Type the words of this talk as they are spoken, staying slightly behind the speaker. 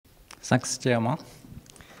Thanks, Chairman.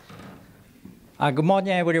 Good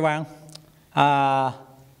morning, everyone.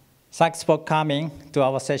 Thanks for coming to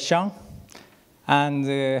our session.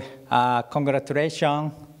 And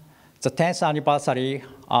congratulations, the 10th anniversary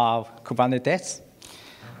of Kubernetes.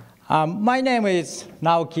 My name is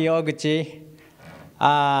Naoki Oguchi.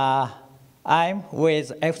 I'm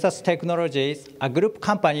with F Technologies, a group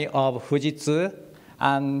company of Fujitsu,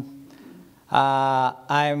 and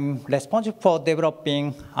I'm responsible for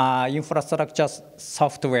developing infrastructure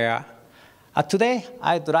software. Today,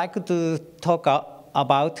 I'd like to talk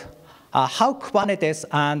about how Kubernetes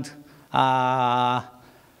and a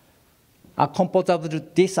composable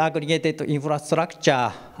disaggregated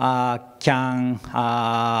infrastructure can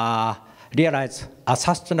realize a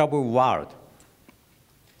sustainable world.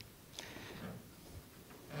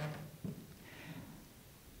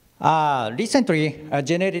 Recently,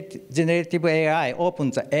 generative AI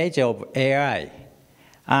opened the age of AI.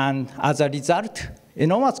 And as a result,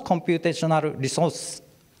 enormous computational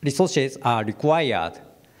resources are required.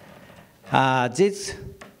 This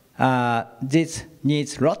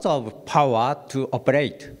needs lots of power to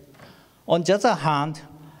operate. On the other hand,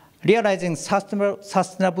 realizing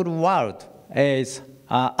sustainable world is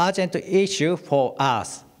an urgent issue for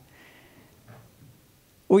us.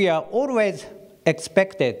 We are always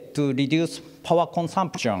expected to reduce power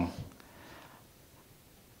consumption.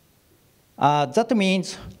 That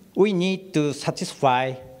means we need to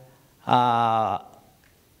satisfy a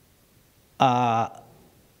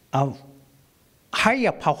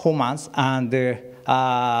higher performance and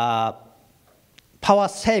power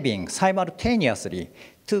saving simultaneously.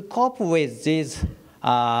 To cope with these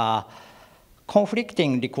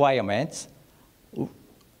conflicting requirements,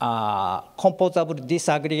 composable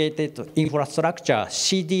disaggregated infrastructure,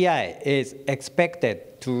 CDI, is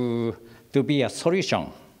expected to be a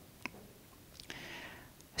solution.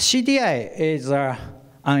 CDI is an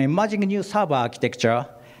emerging new server architecture.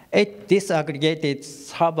 It disaggregated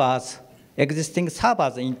existing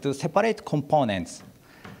servers into separate components.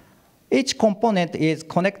 Each component is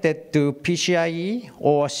connected to PCIe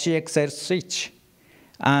or CXL switch,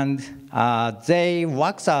 and they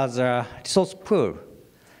work as a resource pool.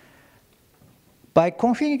 By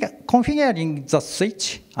configuring the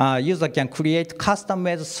switch, user can create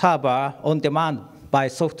custom-made server on demand by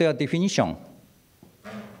software definition.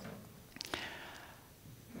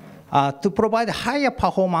 To provide higher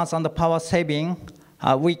performance and power saving,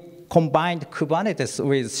 we combined Kubernetes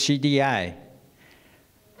with CDI.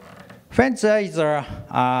 When there is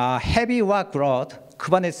a heavy workload,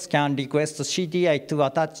 Kubernetes can request CDI to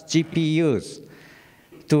attach GPUs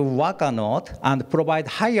to work a node and provide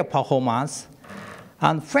higher performance.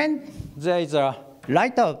 And when there is a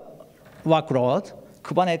lighter workload,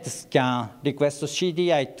 Kubernetes can request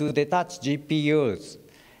CDI to detach GPUs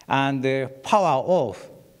and power off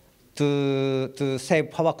to save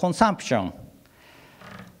power consumption.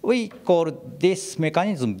 We call this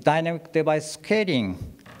mechanism dynamic device scaling.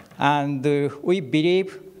 And we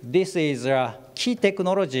believe this is a key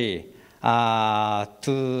technology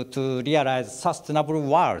to realize sustainable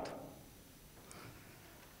world.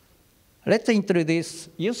 Let's introduce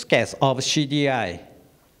use case of CDI.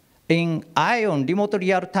 In ION remote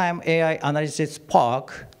real-time AI analysis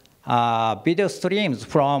POC, video streams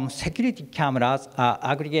from security cameras are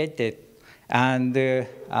aggregated, and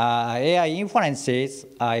AI inferences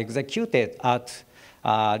are executed at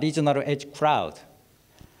regional edge cloud.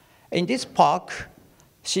 In this POC,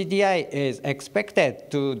 CDI is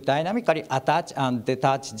expected to dynamically attach and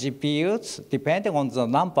detach GPUs depending on the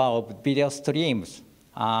number of video streams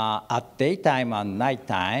at daytime and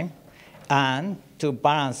nighttime, and to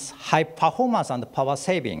balance high performance and power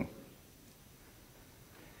saving.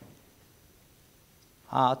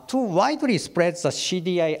 To widely spread the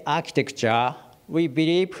CDI architecture, we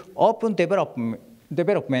believe open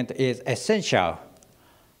development is essential.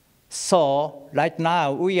 So right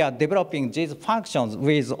now, we are developing these functions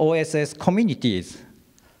with OSS communities.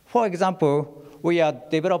 For example, we are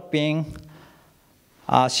developing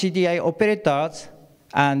CDI operators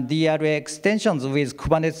and DRA extensions with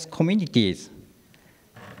Kubernetes communities.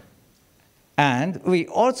 And we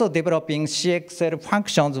also developing CXL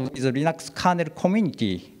functions with the Linux kernel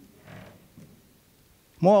community.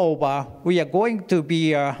 Moreover, we are going to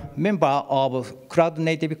be a member of Cloud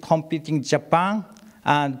Native Computing Japan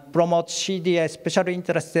and promote CDI special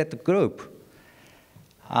interested group.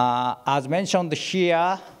 As mentioned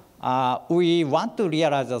here, we want to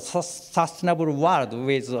realize a sustainable world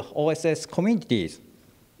with OSS communities.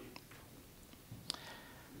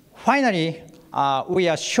 Finally, we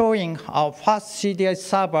are showing our first CDI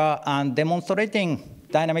server and demonstrating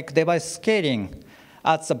dynamic device scaling.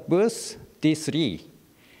 at the booth D3.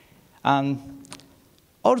 And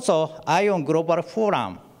also, ION Global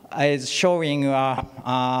Forum is showing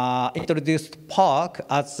introduced POC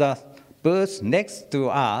at the booth next to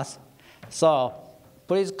us. So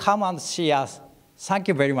please come and see us. Thank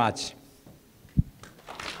you very much.